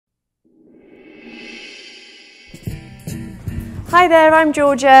Hi there, I'm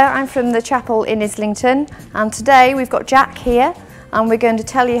Georgia. I'm from the chapel in Islington, and today we've got Jack here and we're going to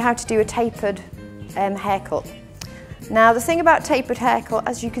tell you how to do a tapered haircut. Now the thing about tapered haircut,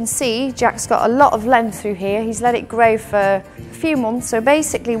 as you can see, Jack's got a lot of length through here. He's let it grow for a few months. So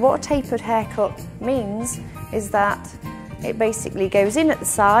basically what a tapered haircut means is that it basically goes in at the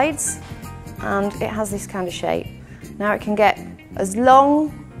sides and it has this kind of shape. Now it can get as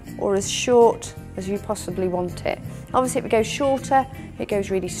long or as short as you possibly want it. Obviously if it goes shorter, it goes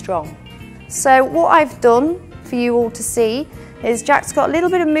really strong. So what I've done for you all to see is Jack's got a little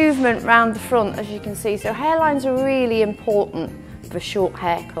bit of movement around the front, as you can see. So hairlines are really important for short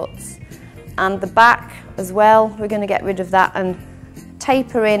haircuts. And the back as well, we're going to get rid of that and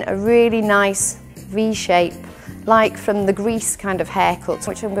taper in a really nice V shape, like from the grease kind of haircuts,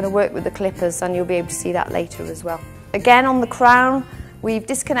 which I'm going to work with the clippers, and you'll be able to see that later as well. Again, on the crown, we've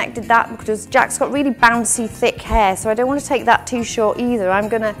disconnected that because Jack's got really bouncy, thick hair, so I don't want to take that too short either. I'm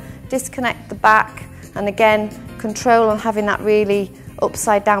going to disconnect the back and again control on having that really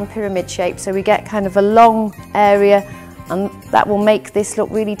upside down pyramid shape, so we get kind of a long area, and that will make this look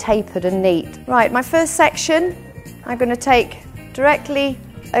really tapered and neat. Right, my first section I'm going to take directly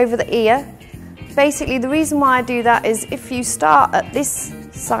over the ear. Basically the reason why I do that is if you start at this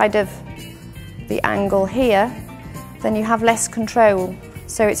side of the angle here, then you have less control.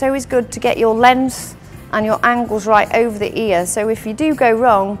 So it's always good to get your length and your angles right over the ear. So if you do go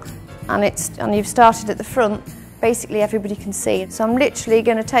wrong and you've started at the front, basically everybody can see. So I'm literally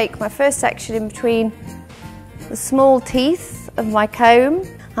going to take my first section in between the small teeth of my comb,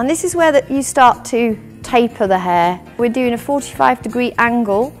 and this is where you start to taper the hair. We're doing a 45-degree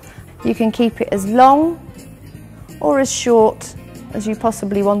angle. You can keep it as long or as short as you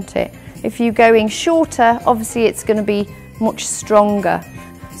possibly want it. If you're going shorter, obviously it's going to be much stronger.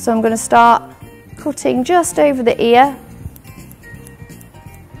 So I'm going to start cutting just over the ear.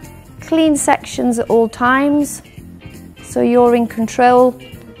 Clean sections at all times, so you're in control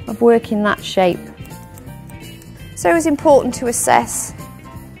of working that shape. So it's important to assess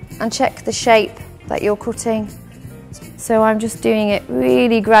and check the shape that you're cutting. So I'm just doing it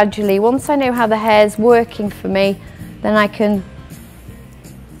really gradually. Once I know how the hair's working for me, then I can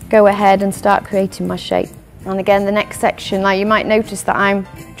go ahead and start creating my shape. And again, the next section, like you might notice that I'm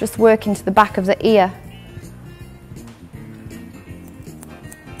just working to the back of the ear.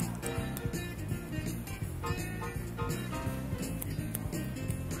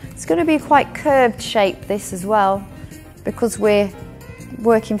 It's going to be a quite curved shape, this as well, because we're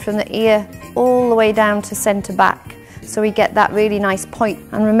working from the ear all the way down to centre back. So we get that really nice point.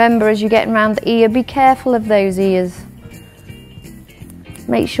 And remember, as you're getting around the ear, be careful of those ears.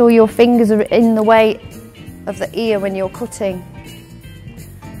 Make sure your fingers are in the way of the ear when you're cutting.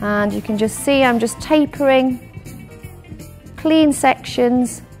 And you can just see I'm just tapering, clean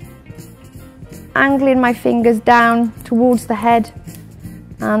sections, angling my fingers down towards the head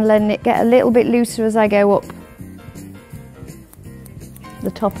and letting it get a little bit looser as I go up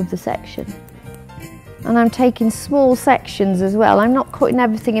the top of the section. And I'm taking small sections as well. I'm not cutting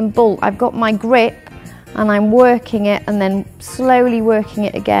everything in bulk. I've got my grip and I'm working it and then slowly working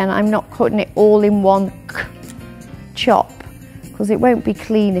it again. I'm not cutting it all in one chop, because it won't be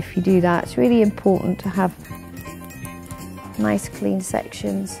clean if you do that. It's really important to have nice clean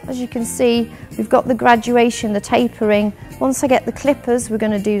sections. As you can see, we've got the graduation, the tapering. Once I get the clippers, we're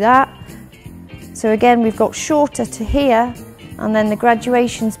going to do that. So again, we've got shorter to here, and then the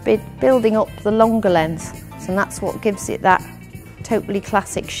graduation's building up the longer length. So that's what gives it that totally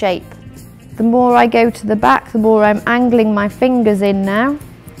classic shape. The more I go to the back, the more I'm angling my fingers in now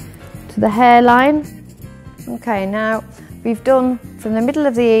to the hairline. Okay, now we've done from the middle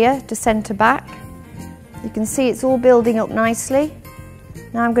of the ear to centre back. You can see it's all building up nicely.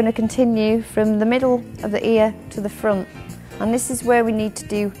 Now I'm going to continue from the middle of the ear to the front. And this is where we need to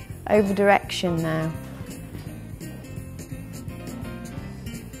do over direction now.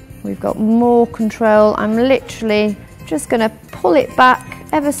 We've got more control. I'm literally just going to pull it back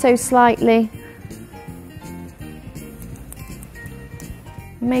ever so slightly,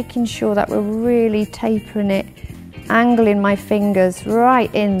 making sure that we're really tapering it, angling my fingers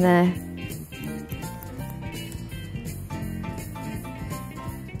right in there.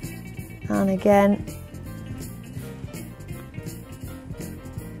 And again,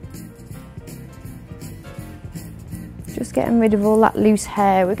 just getting rid of all that loose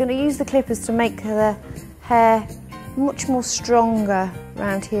hair. We're going to use the clippers to make the hair much more stronger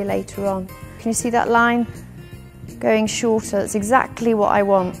around here later on. Can you see that line going shorter? That's exactly what I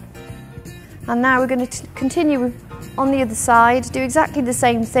want. And now we're going to continue On the other side, do exactly the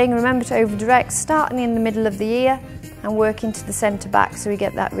same thing. Remember to over direct, starting in the middle of the ear and work into the centre back so we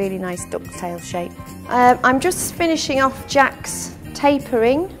get that really nice ducktail shape. I'm just finishing off Jack's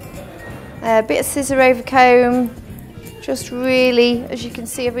tapering. A bit of scissor over comb, just really, as you can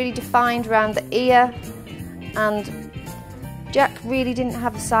see, I've really defined around the ear, and Jack really didn't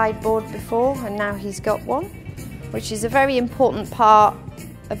have a sideboard before and now he's got one, which is a very important part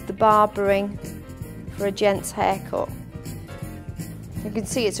of the barbering for a gent's haircut. You can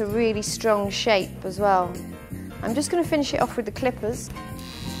see it's a really strong shape as well. I'm just going to finish it off with the clippers.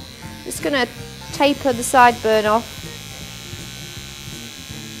 Just going to taper the sideburn off.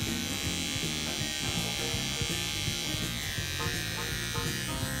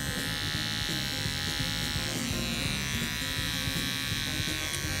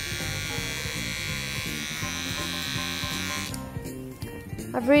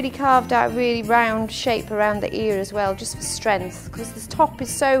 I've really carved out a really round shape around the ear as well, just for strength, because this top is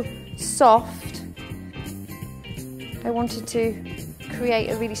so soft. I wanted to create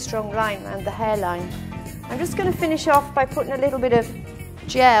a really strong line around the hairline. I'm just going to finish off by putting a little bit of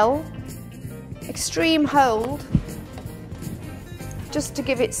gel, extreme hold, just to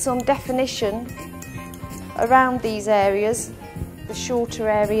give it some definition around these areas, the shorter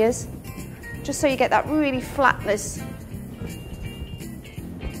areas, just so you get that really flatness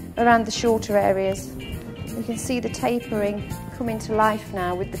around the shorter areas. You can see the tapering coming to life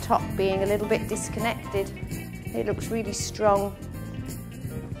now with the top being a little bit disconnected. It looks really strong,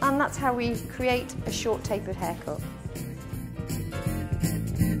 and that's how we create a short tapered haircut.